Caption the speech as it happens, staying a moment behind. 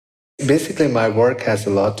Basically, my work has a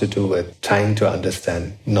lot to do with trying to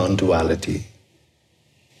understand non-duality.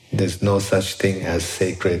 There's no such thing as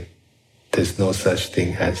sacred. There's no such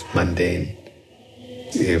thing as mundane.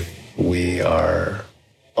 If we are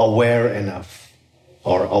aware enough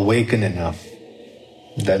or awaken enough,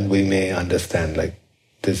 then we may understand, like,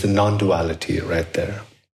 there's a non-duality right there.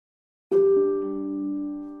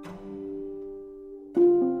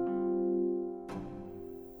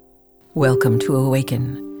 Welcome to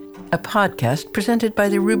Awaken, a podcast presented by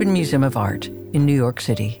the Rubin Museum of Art in New York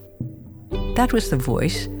City. That was the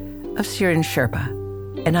voice of Tsherin Sherpa,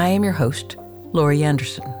 and I am your host, Laurie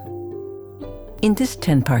Anderson. In this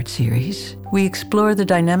 10-part series, we explore the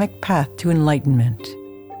dynamic path to enlightenment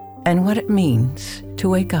and what it means to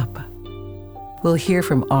wake up. We'll hear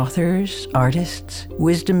from authors, artists,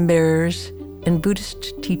 wisdom bearers, and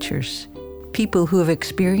Buddhist teachers, people who have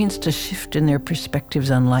experienced a shift in their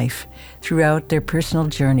perspectives on life throughout their personal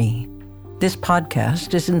journey. This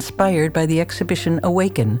podcast is inspired by the exhibition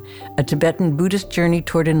Awaken, a Tibetan Buddhist journey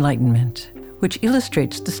toward enlightenment, which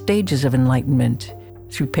illustrates the stages of enlightenment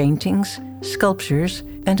through paintings, sculptures,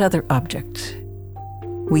 and other objects.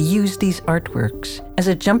 We use these artworks as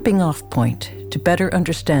a jumping-off point to better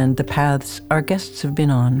understand the paths our guests have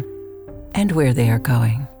been on and where they are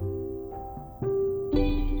going.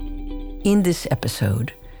 In this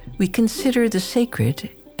episode, we consider the sacred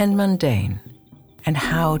and mundane and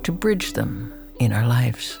how to bridge them in our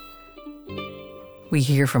lives. We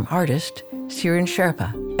hear from artist Tsherin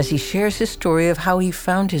Sherpa as he shares his story of how he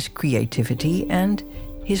found his creativity and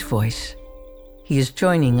his voice. He is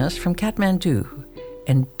joining us from Kathmandu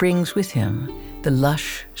and brings with him the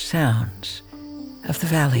lush sounds of the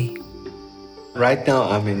valley. Right now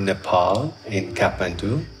I'm in Nepal, in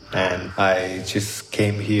Kathmandu, and I just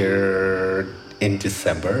came here in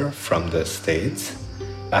December from the States.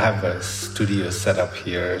 I have a studio set up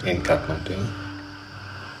here in Kathmandu.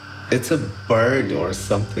 It's a bird or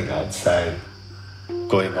something outside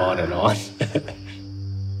going on and on.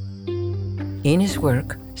 In his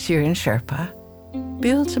work, Tsherin Sherpa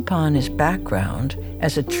builds upon his background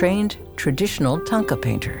as a trained traditional thangka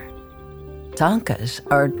painter. Thangkas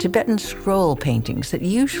are Tibetan scroll paintings that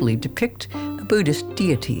usually depict a Buddhist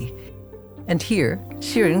deity. And here,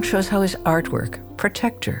 Tsherin shows how his artwork,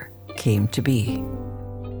 Protector, came to be.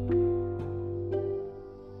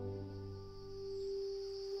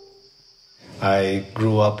 I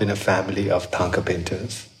grew up in a family of thangka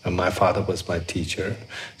painters, and my father was my teacher.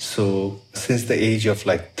 So since the age of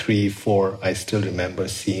 3, 4, I still remember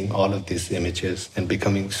seeing all of these images and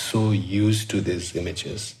becoming so used to these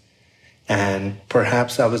images. And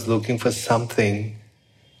perhaps I was looking for something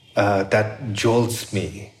that jolts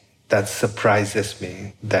me, that surprises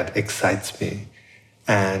me, that excites me.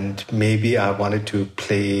 And maybe I wanted to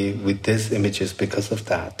play with these images because of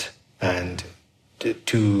that, and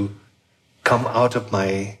to come out of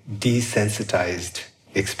my desensitized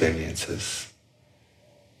experiences.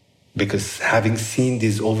 Because having seen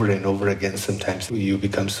these over and over again, sometimes you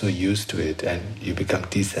become so used to it and you become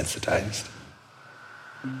desensitized.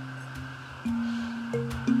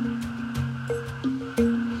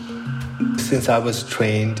 Since I was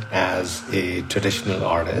trained as a traditional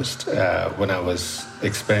artist, when I was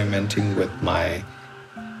experimenting with my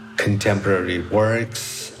contemporary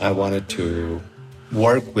works, I wanted to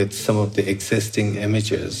work with some of the existing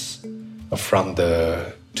images from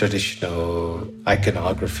the traditional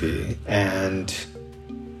iconography. And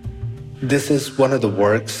this is one of the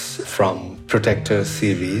works from Protector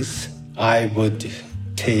series. I would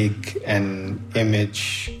take an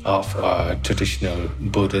image of a traditional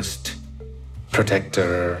Buddhist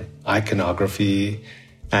protector iconography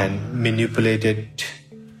and manipulate it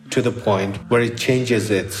to the point where it changes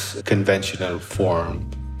its conventional form.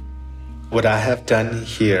 What I have done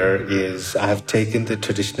here is I have taken the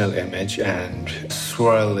traditional image and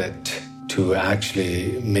swirl it to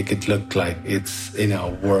actually make it look like it's in a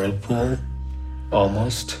whirlpool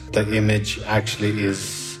almost. The image actually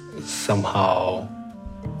is somehow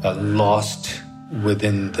lost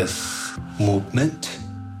within this movement.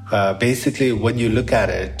 Basically, when you look at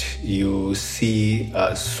it, you see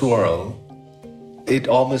a swirl. It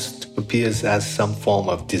almost appears as some form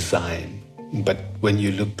of design. But when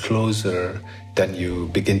you look closer, then you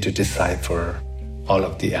begin to decipher all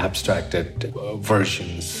of the abstracted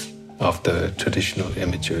versions of the traditional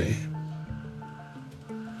imagery.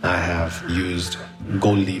 I have used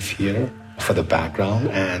gold leaf here for the background,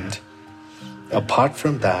 and apart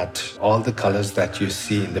from that, all the colors that you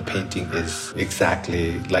see in the painting is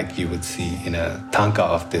exactly like you would see in a thangka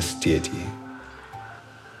of this deity.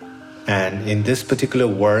 And in this particular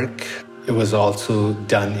work, It was also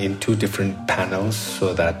done in two different panels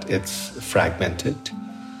so that it's fragmented.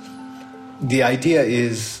 The idea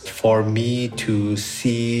is for me to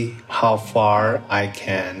see how far I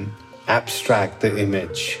can abstract the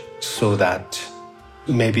image so that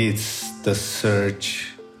maybe it's the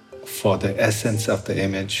search for the essence of the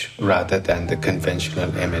image rather than the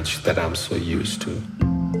conventional image that I'm so used to.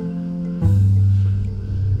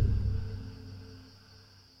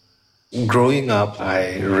 Growing up,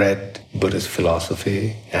 I read Buddhist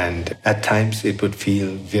philosophy, and at times it would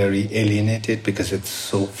feel very alienated because it's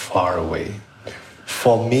so far away.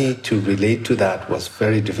 For me to relate to that was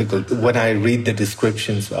very difficult. When I read the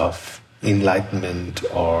descriptions of enlightenment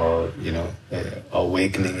or,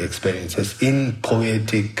 awakening experiences in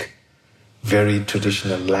poetic, very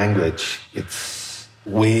traditional language, it's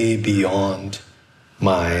way beyond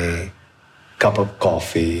my cup of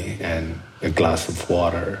coffee and a glass of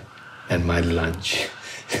water and my lunch.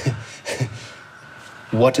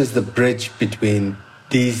 What is the bridge between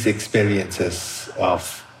these experiences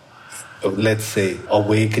of, let's say,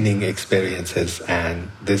 awakening experiences and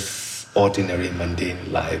this ordinary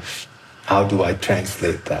mundane life? How do I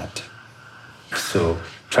translate that? So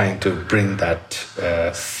trying to bring that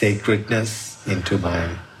sacredness into my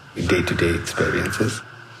day-to-day experiences.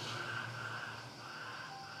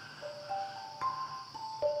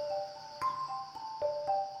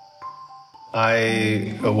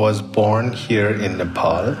 I was born here in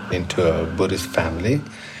Nepal into a Buddhist family,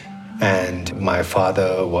 and my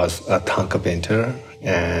father was a Thangka painter,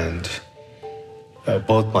 and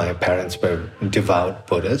both my parents were devout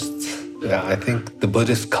Buddhists. I think the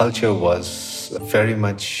Buddhist culture was very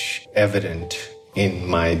much evident in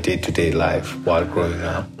my day-to-day life while growing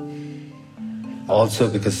up. Also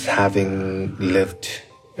because having lived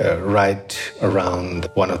right around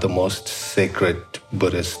one of the most sacred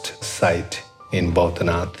Buddhist site in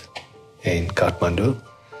Bauthanath in Kathmandu,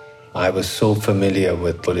 I was so familiar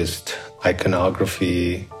with Buddhist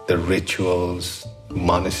iconography, the rituals,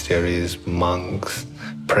 monasteries, monks,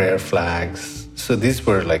 prayer flags. So these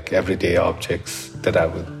were like everyday objects that I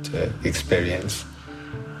would experience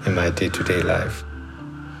in my day-to-day life.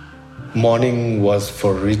 Morning was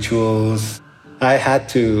for rituals. I had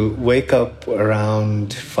to wake up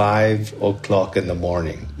around 5 o'clock in the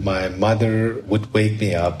morning. My mother would wake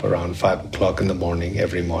me up around 5 o'clock in the morning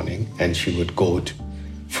every morning, and she would go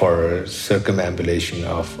for circumambulation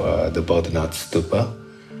of the Bodhanath Stupa.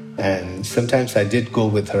 And sometimes I did go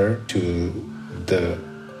with her to the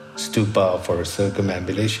stupa for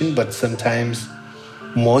circumambulation, but sometimes,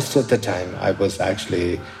 most of the time,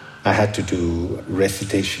 I had to do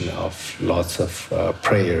recitation of lots of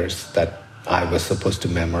prayers that I was supposed to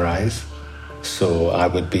memorize. So I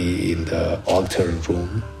would be in the altar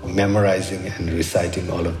room memorizing and reciting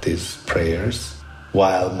all of these prayers,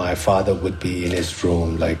 while my father would be in his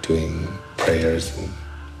room like doing prayers and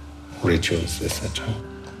rituals, etc.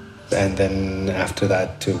 And then after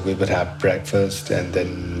that, we would have breakfast, and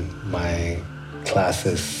then my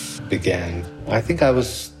classes began. I think I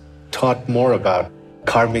was taught more about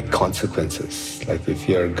karmic consequences. Like if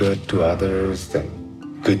you're good to others, then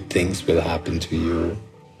good things will happen to you.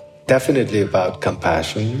 Definitely about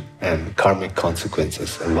compassion and karmic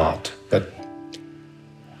consequences a lot. But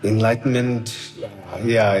enlightenment,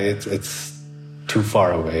 it's too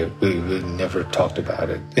far away. We never talked about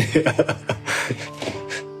it.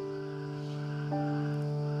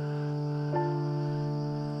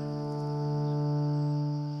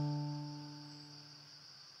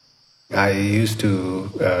 I used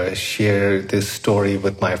to share this story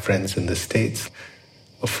with my friends in the States.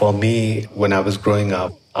 For me, when I was growing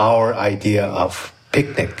up, our idea of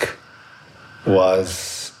picnic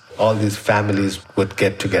was all these families would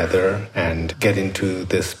get together and get into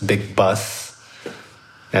this big bus,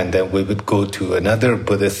 and then we would go to another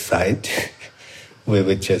Buddhist site. We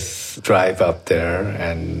would just drive up there,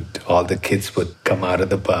 and all the kids would come out of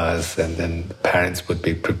the bus, and then parents would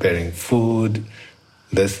be preparing food,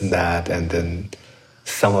 this and that, and then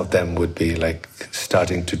some of them would be like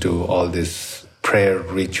starting to do all these prayer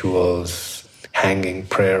rituals, hanging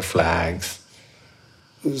prayer flags.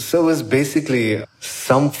 So it was basically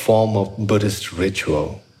some form of Buddhist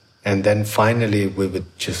ritual. And then finally we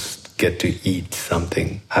would just get to eat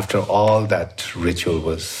something after all that ritual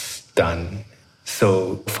was done.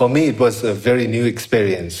 So for me, it was a very new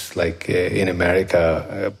experience. Like in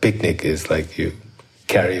America, a picnic is like you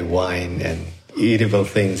carry wine and eatable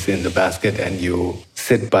things in the basket and you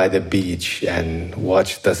sit by the beach and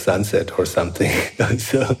watch the sunset or something.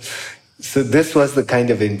 So this was the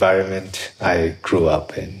kind of environment I grew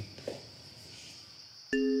up in.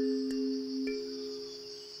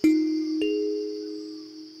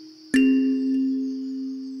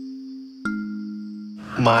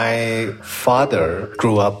 My father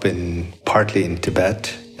grew up partly in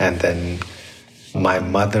Tibet, and then my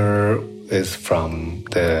mother is from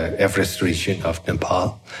the Everest region of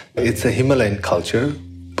Nepal. It's a Himalayan culture,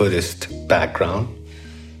 Buddhist background.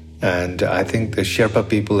 And I think the Sherpa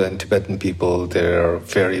people and Tibetan people, they're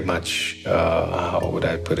very much, how would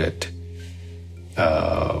I put it?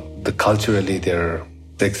 Culturally, they're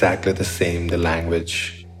exactly the same, the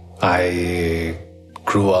language. I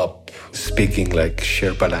grew up speaking like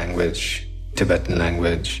Sherpa language, Tibetan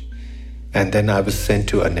language. And then I was sent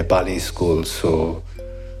to a Nepali school, so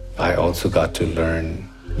I also got to learn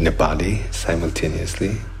Nepali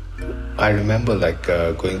simultaneously. I remember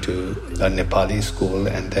going to a Nepali school,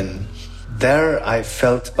 and then there I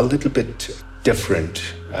felt a little bit different.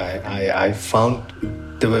 I found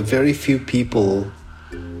there were very few people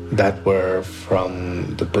that were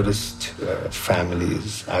from the Buddhist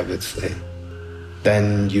families, I would say.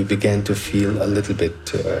 Then you began to feel a little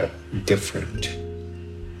bit different.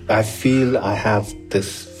 I feel I have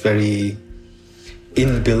this very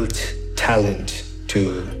inbuilt talent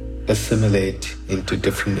to assimilate into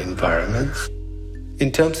different environments.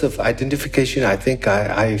 In terms of identification, I think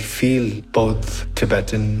I feel both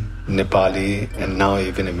Tibetan, Nepali, and now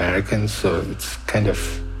even American. So it's kind of,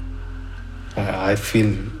 I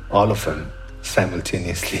feel all of them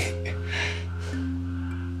simultaneously.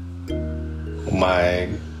 My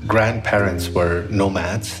grandparents were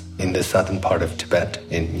nomads in the southern part of Tibet,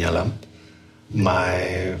 in Nyalam.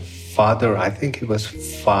 My father, I think he was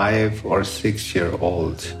 5 or 6 years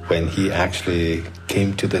old when he actually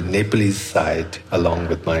came to the Nepalese side along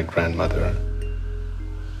with my grandmother.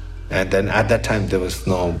 And then at that time, there was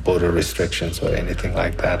no border restrictions or anything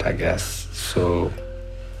like that, I guess. So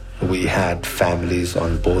we had families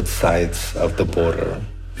on both sides of the border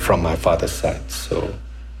from my father's side. So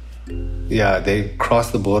yeah, they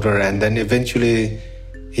crossed the border, and then eventually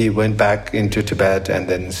he went back into Tibet and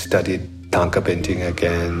then studied Thangka painting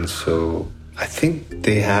again. So I think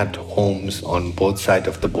they had homes on both sides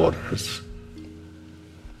of the borders.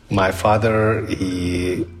 My father,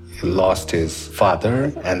 he lost his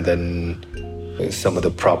father, and then some of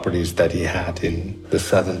the properties that he had in the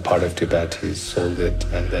southern part of Tibet, he sold it,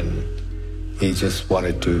 and then he just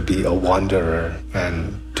wanted to be a wanderer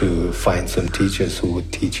and to find some teachers who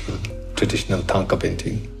would teach him traditional Thangka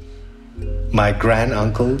painting. My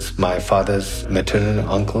granduncles, my father's maternal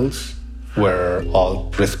uncles, were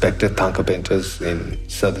all respected Thangka painters in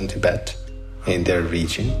southern Tibet, in their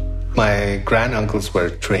region. My granduncles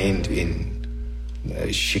were trained in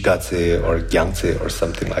Shigatse or Gyangtse or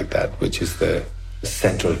something like that, which is the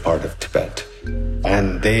central part of Tibet.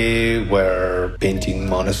 And they were painting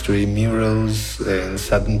monastery murals in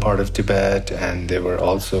southern part of Tibet, and they were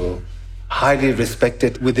also highly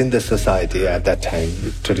respected within the society at that time.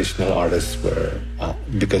 Traditional artists were,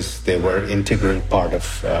 because they were integral part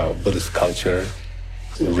of Buddhist culture,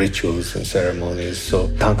 rituals and ceremonies. So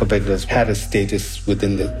Thangka painters had a status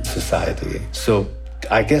within the society. So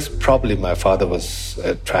I guess probably my father was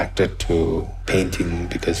attracted to painting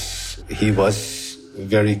because he was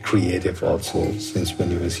very creative also since when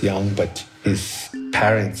he was young, but his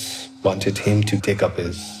parents wanted him to take up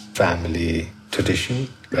his family tradition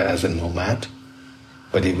as a nomad.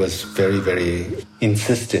 But he was very, very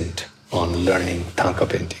insistent on learning Thangka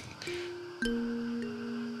painting.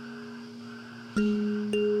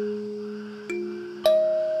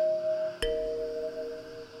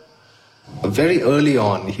 Very early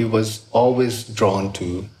on, he was always drawn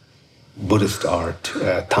to Buddhist art,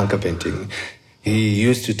 Thangka painting. He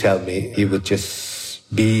used to tell me he would just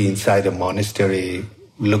be inside a monastery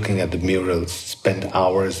looking at the murals, spend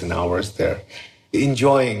hours and hours there,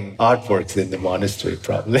 enjoying artworks in the monastery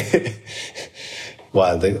probably,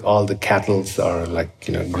 while all the cattle are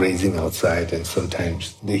grazing outside, and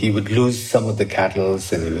sometimes he would lose some of the cattle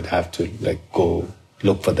and he would have to go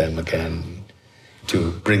look for them again to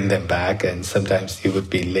bring them back, and sometimes he would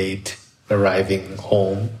be late arriving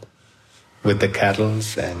home with the cattle,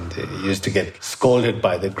 and he used to get scolded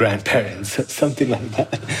by the grandparents, something like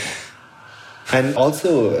that. And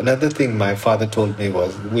also another thing my father told me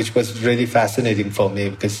which was really fascinating for me,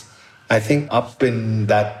 because I think up in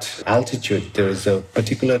that altitude, there is a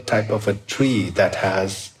particular type of a tree that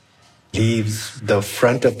has leaves. The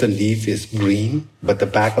front of the leaf is green, but the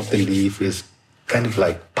back of the leaf is kind of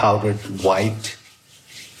like powdered white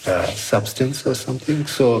substance or something.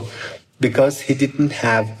 So because he didn't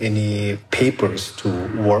have any papers to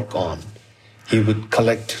work on, he would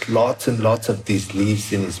collect lots and lots of these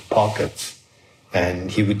leaves in his pockets,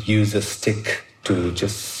 and he would use a stick to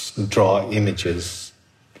just draw images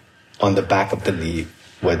on the back of the leaf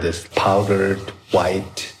where this powdered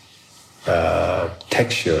white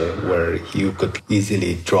texture where you could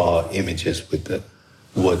easily draw images with the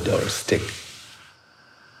wood or stick.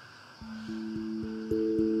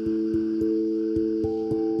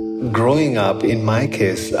 Growing up, in my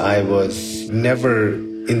case, I was never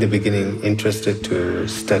in the beginning interested to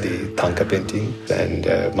study Thangka painting.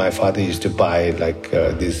 And my father used to buy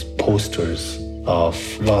these posters of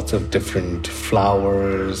lots of different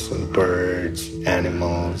flowers and birds,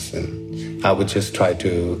 animals, and I would just try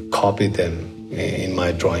to copy them in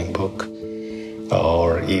my drawing book.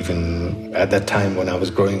 Or even at that time when I was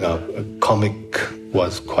growing up, a comic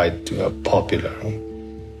was quite popular.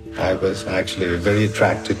 I was actually very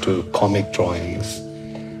attracted to comic drawings,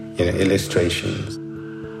 illustrations.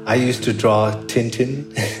 I used to draw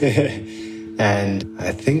Tintin, and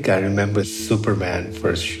I think I remember Superman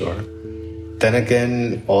for sure. Then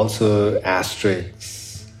again, also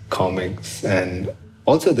Asterix comics, and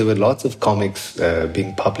also there were lots of comics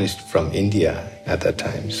being published from India at that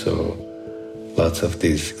time. So lots of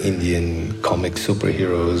these Indian comic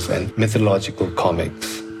superheroes and mythological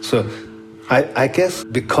comics. So I guess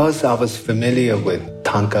because I was familiar with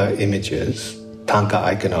Thangka images, Thangka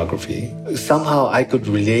iconography, somehow I could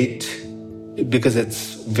relate because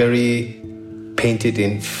it's very painted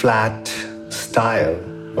in flat style,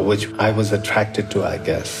 which I was attracted to, I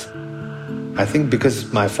guess. I think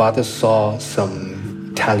because my father saw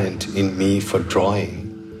some talent in me for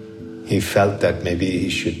drawing, he felt that maybe he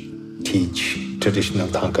should teach traditional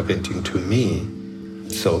Thangka painting to me.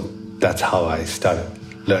 So that's how I started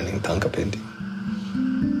learning Thangka painting.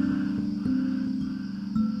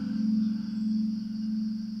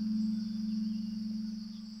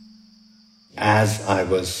 As I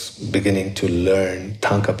was beginning to learn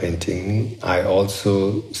Thangka painting, I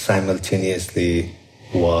also simultaneously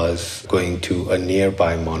was going to a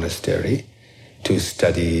nearby monastery to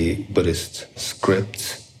study Buddhist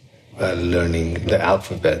scripts, learning the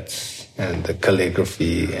alphabets and the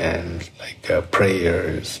calligraphy and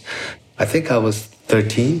prayers. I think I was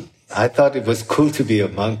 13. I thought it was cool to be a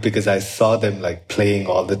monk because I saw them playing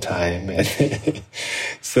all the time. And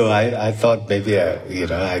so I thought maybe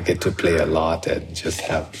I get to play a lot and just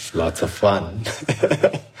have lots of fun.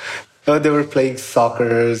 So they were playing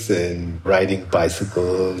soccer and riding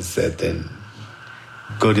bicycles and then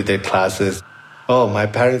go to their classes. Oh, my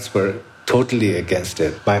parents were totally against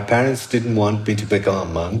it. My parents didn't want me to become a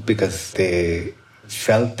monk because they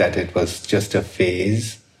felt that it was just a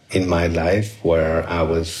phase in my life where I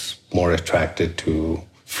was more attracted to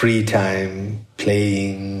free time,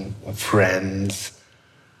 playing, friends,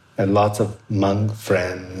 and lots of monk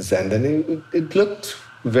friends. And then it looked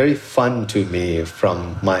very fun to me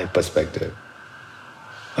from my perspective.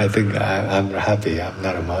 I think I'm happy I'm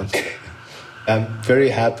not a monk. I'm very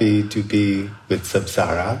happy to be with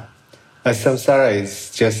samsara. Samsara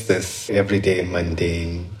is just this everyday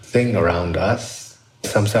mundane thing around us.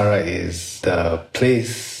 Samsara is the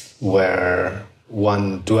place where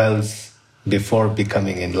one dwells before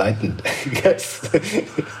becoming enlightened, I guess.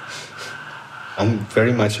 I'm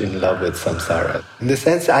very much in love with samsara. In the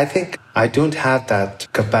sense, I think I don't have that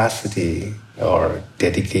capacity or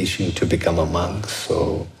dedication to become a monk.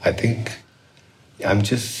 So I think I'm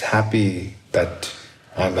just happy that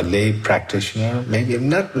I'm a lay practitioner, maybe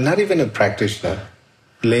not even a practitioner,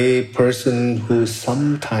 lay person who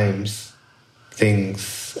sometimes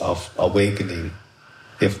thinks of awakening,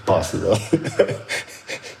 if possible.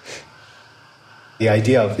 The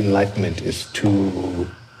idea of enlightenment is too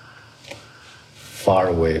far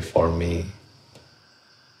away for me.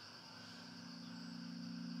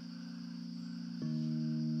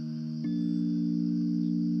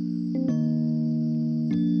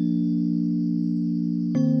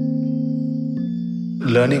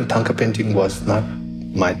 Learning Thangka painting was not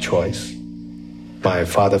my choice. My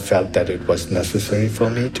father felt that it was necessary for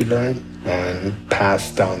me to learn and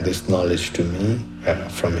passed down this knowledge to me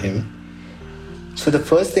from him. So the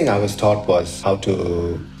first thing I was taught was how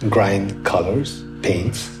to grind colors,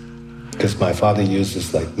 paints, because my father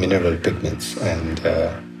uses mineral pigments and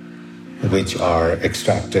which are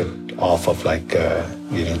extracted off of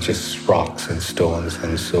just rocks and stones.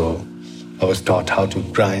 And so I was taught how to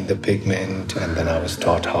grind the pigment, and then I was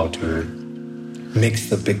taught how to mix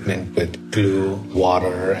the pigment with glue,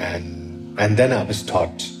 water, and then I was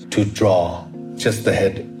taught to draw just the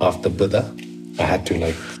head of the Buddha. I had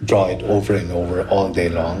to draw it over and over all day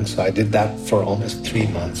long. So I did that for almost 3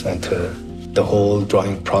 months until the whole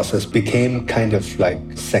drawing process became kind of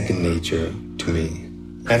second nature to me.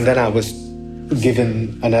 And then I was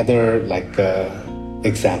given another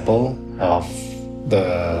example of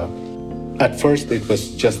at first it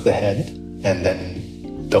was just the head and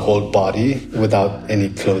then the whole body without any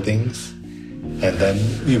clothing. And then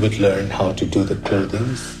we would learn how to do the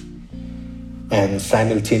clothings. And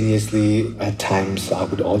simultaneously, at times, I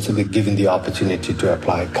would also be given the opportunity to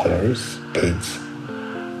apply colors, paints.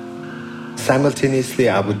 Simultaneously,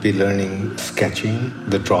 I would be learning sketching,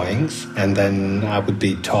 the drawings, and then I would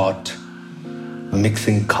be taught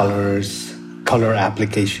mixing colors, color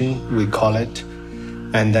application, we call it.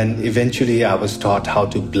 And then eventually I was taught how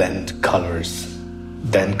to blend colors.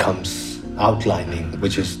 Then comes outlining,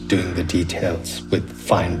 which is doing the details with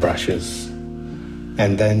fine brushes.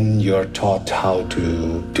 And then you're taught how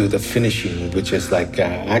to do the finishing, which is like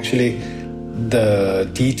actually the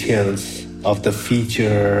details of the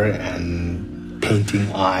feature and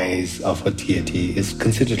painting eyes of a deity is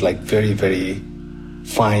considered like very, very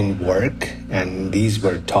fine work. And these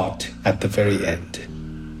were taught at the very end.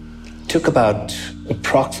 Took about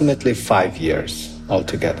approximately 5 years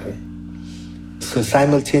altogether. So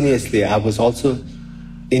simultaneously, I was also,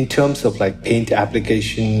 in terms of like paint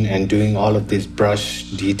application and doing all of these brush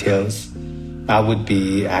details, I would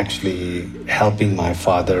be actually helping my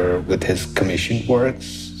father with his commission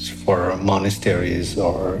works for monasteries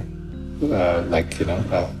or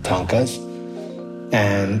tankas.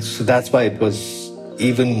 And so that's why it was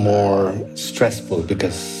even more stressful,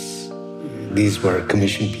 because these were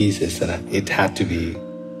commission pieces and it had to be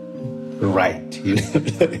right,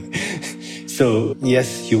 So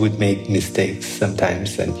yes, you would make mistakes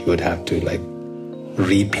sometimes and you would have to like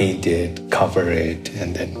repaint it, cover it,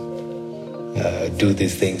 and then do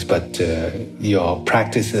these things. But your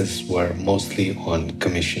practices were mostly on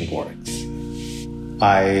commission works.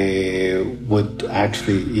 I would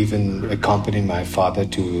actually even accompany my father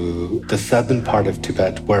to the southern part of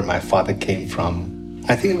Tibet where my father came from.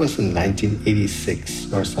 I think it was in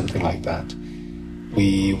 1986 or something like that.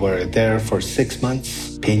 We were there for 6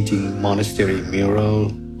 months painting monastery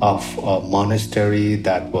mural of a monastery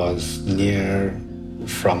that was near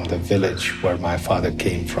from the village where my father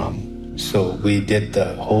came from. So we did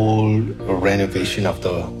the whole renovation of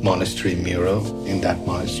the monastery mural in that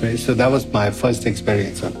monastery. So that was my first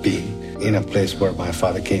experience of being in a place where my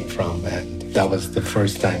father came from. And that was the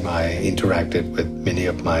first time I interacted with many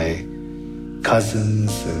of my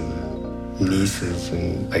cousins and nieces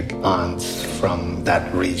and like aunts from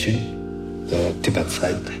that region, the Tibet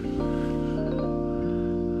side.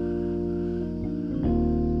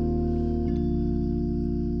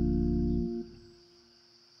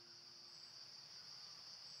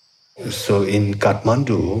 So in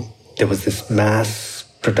Kathmandu, there was this mass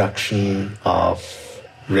production of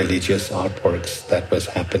religious artworks that was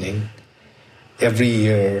happening. Every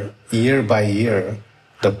year by year,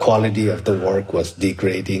 the quality of the work was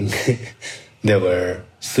degrading. There were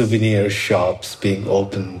souvenir shops being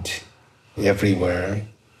opened everywhere.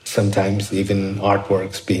 Sometimes even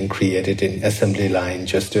artworks being created in assembly line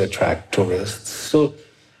just to attract tourists. So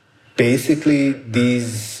basically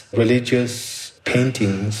these religious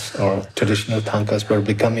paintings or traditional tankas were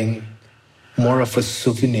becoming more of a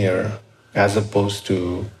souvenir as opposed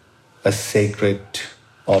to a sacred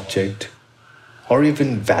object or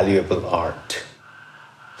even valuable art.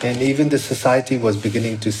 And even the society was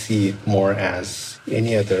beginning to see it more as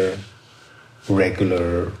any other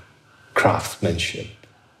regular craftsmanship.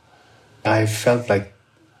 I felt like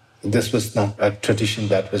this was not a tradition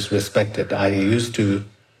that was respected. I used to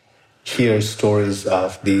hear stories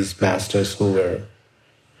of these masters who were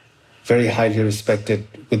very highly respected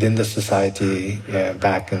within the society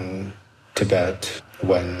back in Tibet,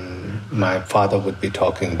 when my father would be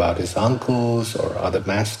talking about his uncles or other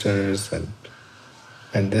masters,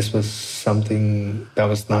 and this was something that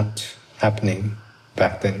was not happening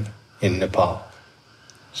back then in Nepal.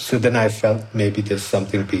 So then I felt maybe there's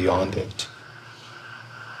something beyond it.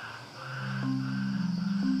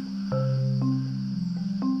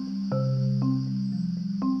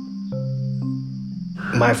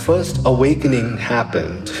 My first awakening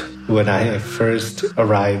happened when I first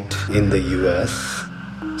arrived in the US.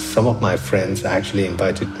 Some of my friends actually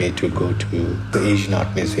invited me to go to the Asian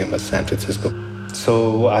Art Museum of San Francisco.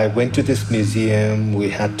 So I went to this museum. We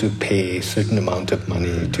had to pay a certain amount of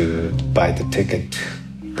money to buy the ticket.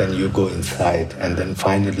 Then you go inside, and then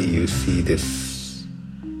finally you see this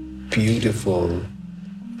beautiful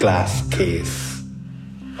glass case.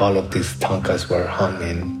 All of these tankas were hung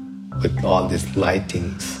in with all these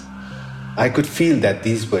lightings. I could feel that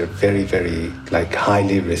these were very, very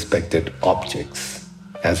highly respected objects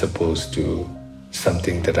as opposed to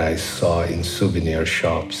something that I saw in souvenir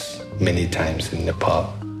shops many times in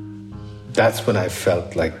Nepal. That's when I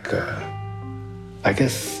felt I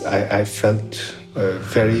felt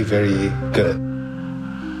very, very good.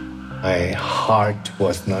 My heart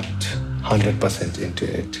was not 100% into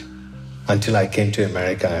it. until I came to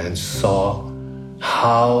America and saw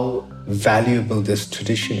how valuable this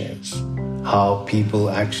tradition is, how people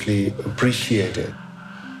actually appreciate it.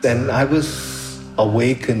 And I was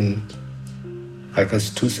awakened, I guess,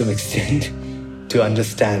 to some extent, to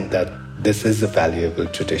understand that this is a valuable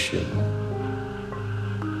tradition.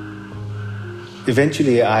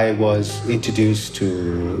 Eventually, I was introduced to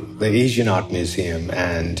the Asian Art Museum,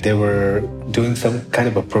 and they were doing some kind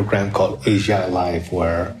of a program called Asia Alive,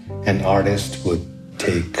 where an artist would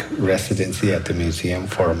take residency at the museum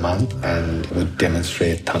for a month and would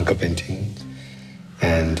demonstrate thangka painting,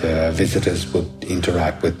 and visitors would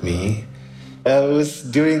interact with me. It was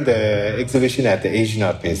during the exhibition at the Asian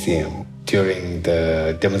Art Museum, during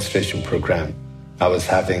the demonstration program. I was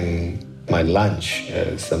having my lunch,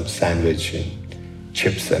 some sandwich and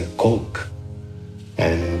chips and Coke.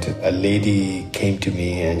 And a lady came to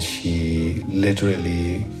me and she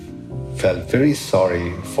literally felt very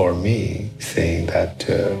sorry for me, saying that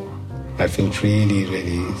I feel really,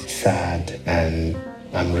 really sad and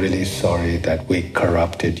I'm really sorry that we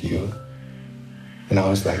corrupted you. And I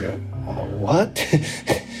was like, what?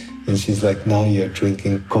 And she's like, now you're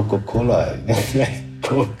drinking Coca-Cola, like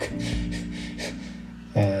Coke.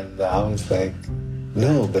 And I was like,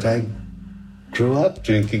 no, but I grew up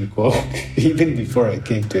drinking Coke even before I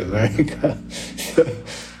came to America.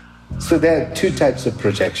 So there are two types of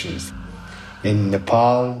projections. In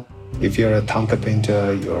Nepal, if you're a thangka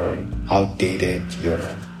painter, you're outdated, you're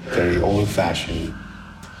very old-fashioned.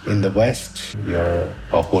 In the West, you're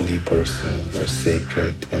a holy person, you're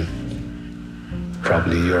sacred, and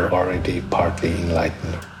probably you're already partly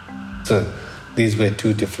enlightened. So these were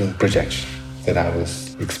two different projections that I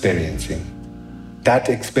was experiencing. That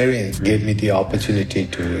experience gave me the opportunity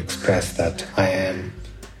to express that I am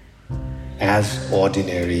as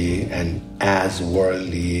ordinary and as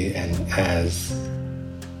worldly and as,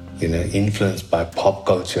 influenced by pop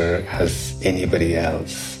culture as anybody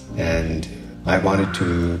else. And I wanted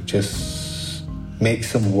to just make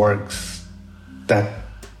some works that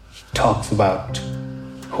talks about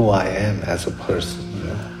who I am as a person.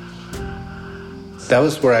 That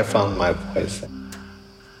was where I found my voice.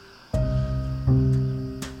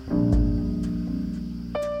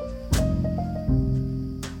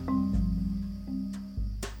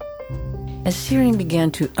 As Tsherin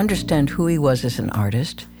began to understand who he was as an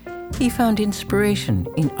artist, he found inspiration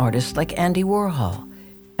in artists like Andy Warhol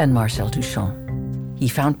and Marcel Duchamp. He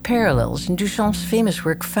found parallels in Duchamp's famous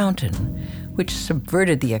work Fountain, which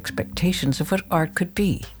subverted the expectations of what art could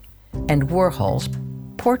be, and Warhol's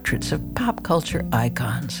portraits of pop culture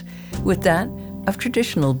icons, with that of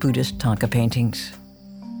traditional Buddhist thangka paintings.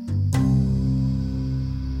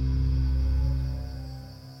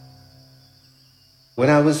 When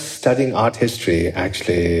I was studying art history,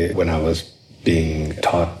 actually, when I was being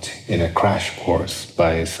taught in a crash course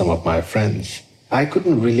by some of my friends, I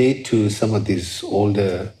couldn't relate to some of these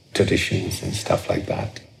older traditions and stuff like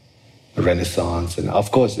that. Renaissance, and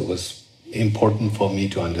of course it was important for me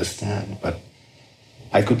to understand, but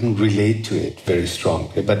I couldn't relate to it very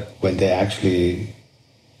strongly. But when they actually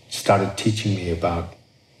started teaching me about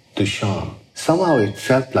Duchamp, somehow it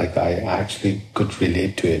felt like I actually could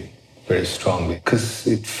relate to it very strongly, because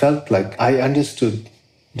it felt like I understood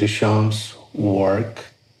Duchamp's work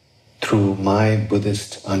through my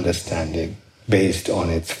Buddhist understanding. Based on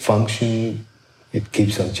its function, it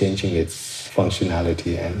keeps on changing its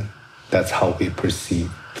functionality, and that's how we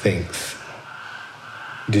perceive things.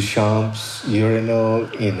 Duchamp's urinal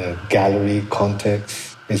in a gallery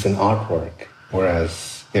context is an artwork,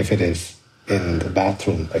 whereas if it is in the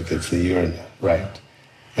bathroom, like it's a urinal, right?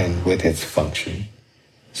 And with its function.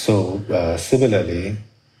 So similarly,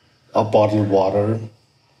 a bottled water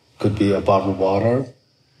could be a bottled water,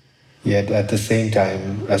 yet at the same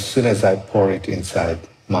time, as soon as I pour it inside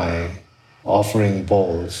my offering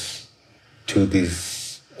bowls to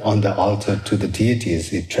these, on the altar to the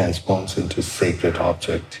deities, it transforms into sacred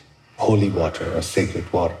object, holy water or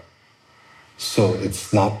sacred water. So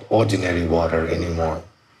it's not ordinary water anymore,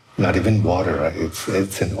 not even water.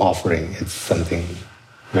 It's an offering. It's something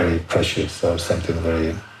very precious or something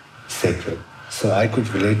very sacred. So I could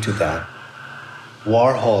relate to that.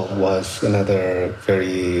 Warhol was another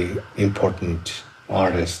very important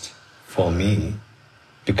artist for me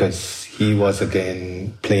because he was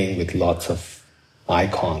again playing with lots of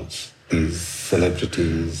icons, these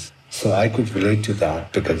celebrities. So I could relate to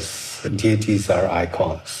that because deities are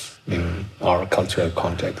icons in our cultural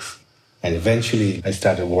context. And eventually I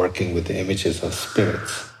started working with the images of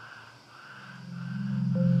spirits.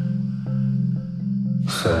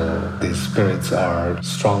 So these spirits are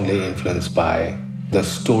strongly influenced by the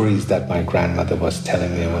stories that my grandmother was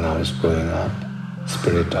telling me when I was growing up.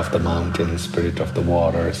 Spirit of the mountain, spirit of the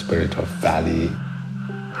water, spirit of valley.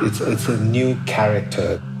 It's a new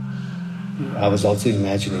character. I was also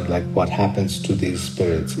imagining like what happens to these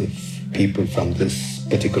spirits if people from this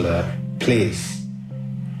particular place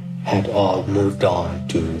had all moved on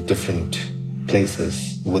to different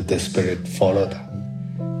places. Would the spirit follow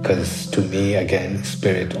them? Because to me, again,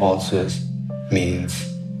 spirit also means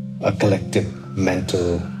a collective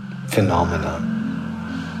mental phenomena.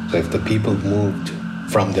 So if the people moved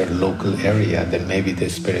from their local area, then maybe their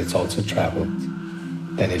spirits also traveled.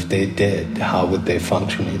 And if they did, how would they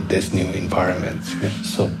function in this new environment?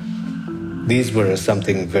 So these were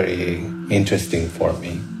something very interesting for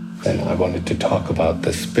me. And I wanted to talk about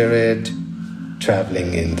the spirit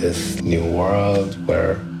traveling in this new world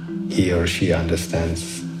where he or she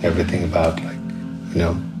understands everything about, like,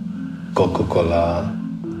 Coca-Cola,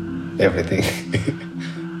 everything.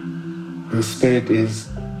 The spirit is,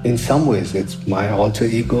 in some ways, it's my alter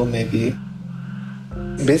ego, maybe.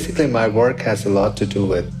 Basically, my work has a lot to do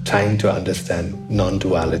with trying to understand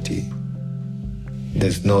non-duality.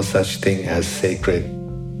 There's no such thing as sacred.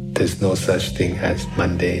 There's no such thing as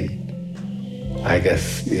mundane. I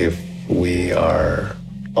guess if we are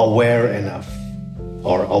aware enough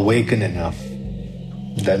or awaken enough,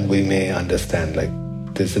 then we may understand, like,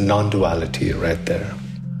 there's a non-duality right there.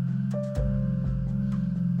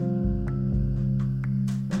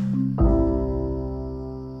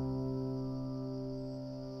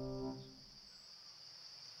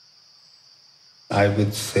 I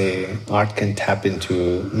would say art can tap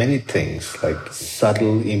into many things, like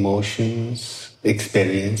subtle emotions,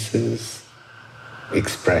 experiences,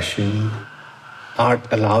 expression. Art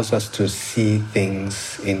allows us to see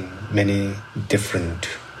things in many different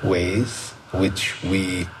ways, which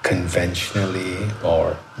we conventionally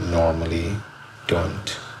or normally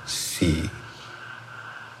don't see.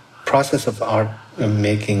 Process of art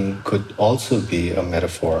making could also be a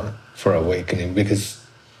metaphor for awakening, because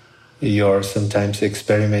you're sometimes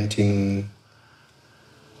experimenting,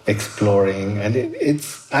 exploring, and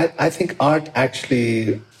I think art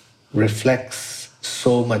actually reflects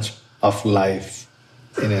so much of life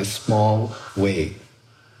in a small way.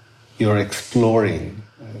 You're exploring.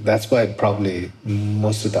 That's why probably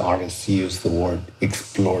most of the artists use the word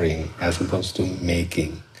exploring as opposed to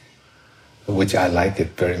making, which I like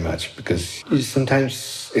it very much, because you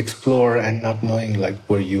sometimes explore and not knowing like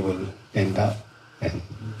where you will end up. And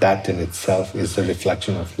that in itself is a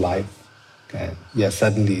reflection of life. And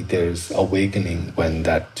suddenly there's awakening when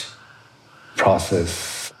that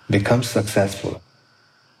process becomes successful.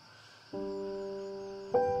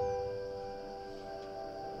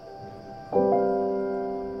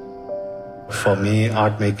 For me,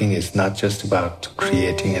 art making is not just about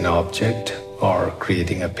creating an object or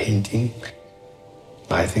creating a painting.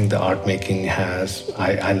 I think the art making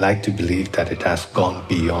I like to believe that it has gone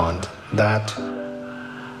beyond that.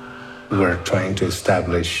 We're trying to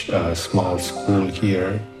establish a small school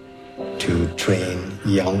here to train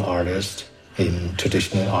young artists in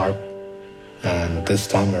traditional art. And this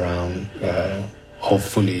time around,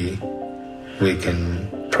 hopefully, we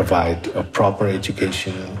can provide a proper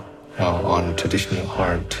education on traditional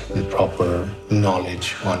art and proper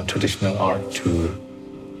knowledge on traditional art to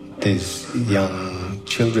these young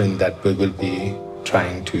children that we will be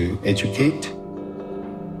trying to educate.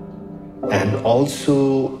 And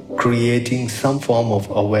also creating some form of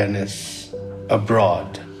awareness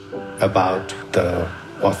abroad about the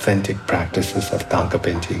authentic practices of Thangka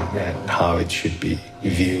painting and how it should be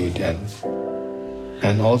viewed,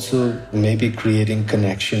 and also maybe creating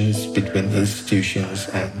connections between institutions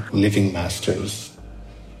and living masters,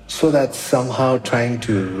 so that somehow trying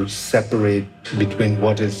to separate between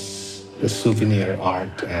what is the souvenir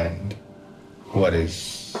art and what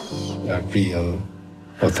is real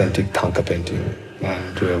authentic Thangka painting.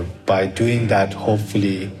 And by doing that,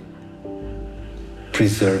 hopefully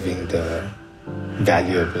preserving the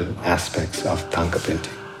valuable aspects of Thangka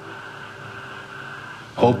painting.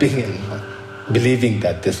 Hoping and believing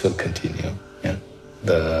that this will continue.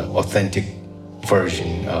 The authentic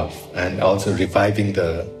version of, and also reviving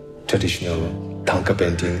the traditional Thangka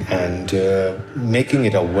painting and making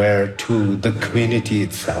it aware to the community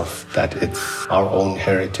itself that it's our own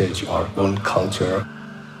heritage, our own culture.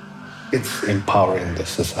 It's empowering the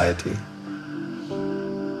society.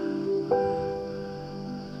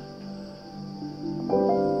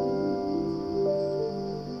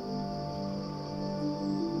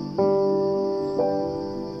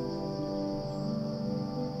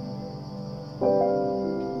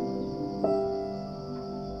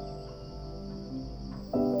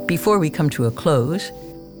 Before we come to a close,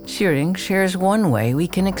 Tsherin shares one way we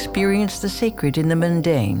can experience the sacred in the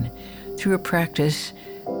mundane through a practice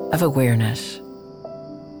of awareness.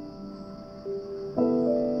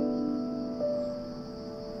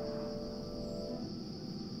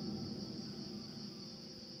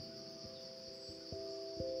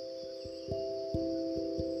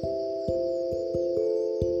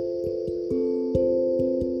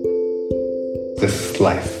 This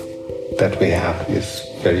life that we have is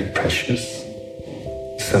very precious.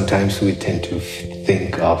 Sometimes we tend to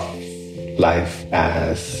think of life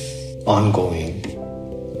as ongoing,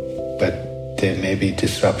 but there may be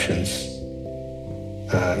disruptions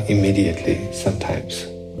immediately, sometimes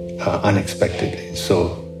unexpectedly.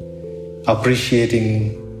 So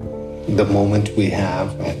appreciating the moment we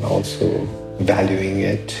have and also valuing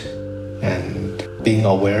it and being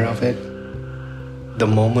aware of it. The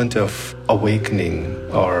moment of awakening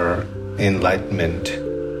or enlightenment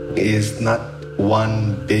is not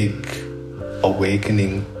one big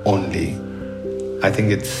awakening only. I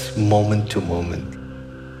think it's moment to moment.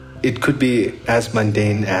 It could be as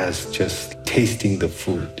mundane as just tasting the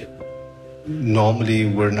food. Normally,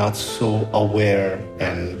 we're not so aware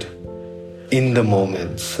and in the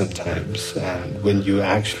moment sometimes. And when you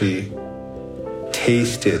actually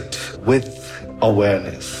taste it with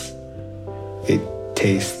awareness, it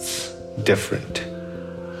tastes different.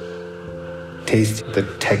 Taste the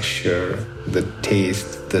texture, the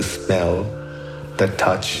taste, the smell, the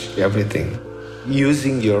touch, everything.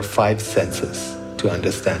 Using your 5 senses to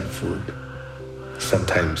understand food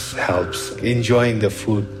sometimes helps enjoying the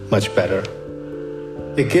food much better.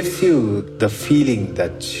 It gives you the feeling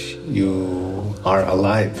that you are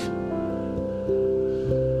alive.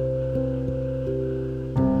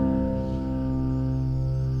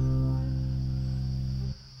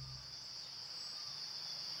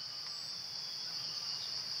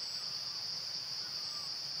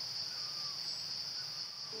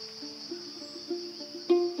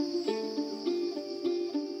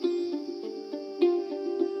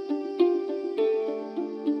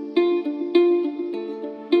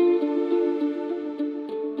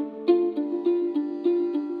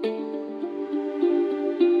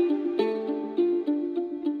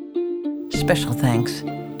 Special thanks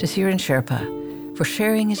to Tsherin Sherpa for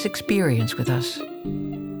sharing his experience with us.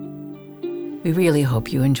 We really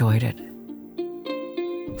hope you enjoyed it.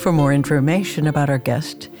 For more information about our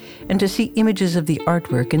guest and to see images of the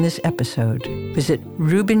artwork in this episode, visit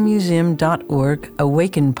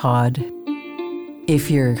rubenmuseum.org/awakenpod.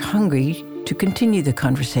 If you're hungry to continue the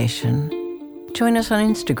conversation, join us on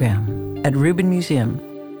Instagram @RubenMuseum.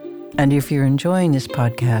 And if you're enjoying this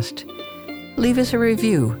podcast, leave us a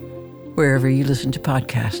review wherever you listen to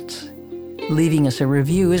podcasts. Leaving us a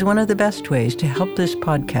review is one of the best ways to help this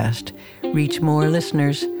podcast reach more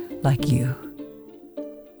listeners like you.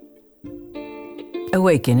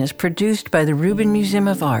 Awaken is produced by the Rubin Museum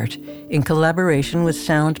of Art in collaboration with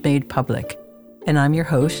Sound Made Public, and I'm your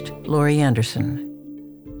host, Laurie Anderson.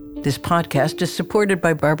 This podcast is supported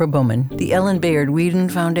by Barbara Bowman, the Ellen Bayard Whedon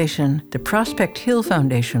Foundation, the Prospect Hill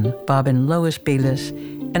Foundation, Bob and Lois Bayliss,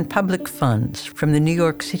 and public funds from the New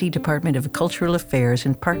York City Department of Cultural Affairs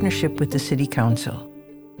in partnership with the City Council.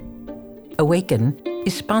 Awaken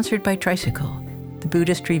is sponsored by Tricycle, the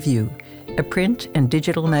Buddhist Review, a print and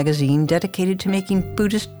digital magazine dedicated to making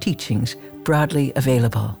Buddhist teachings broadly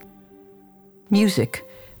available. Music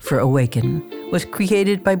for Awaken was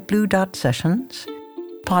created by Blue Dot Sessions,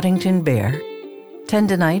 Poddington Bear,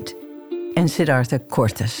 Tendonite, and Siddhartha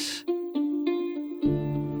Korthus.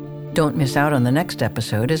 Don't miss out on the next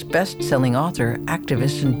episode as best-selling author,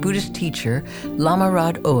 activist, and Buddhist teacher Lama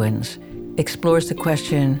Rod Owens explores the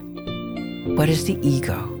question, what is the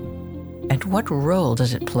ego? And what role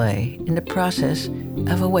does it play in the process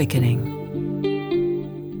of awakening?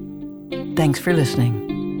 Thanks for listening.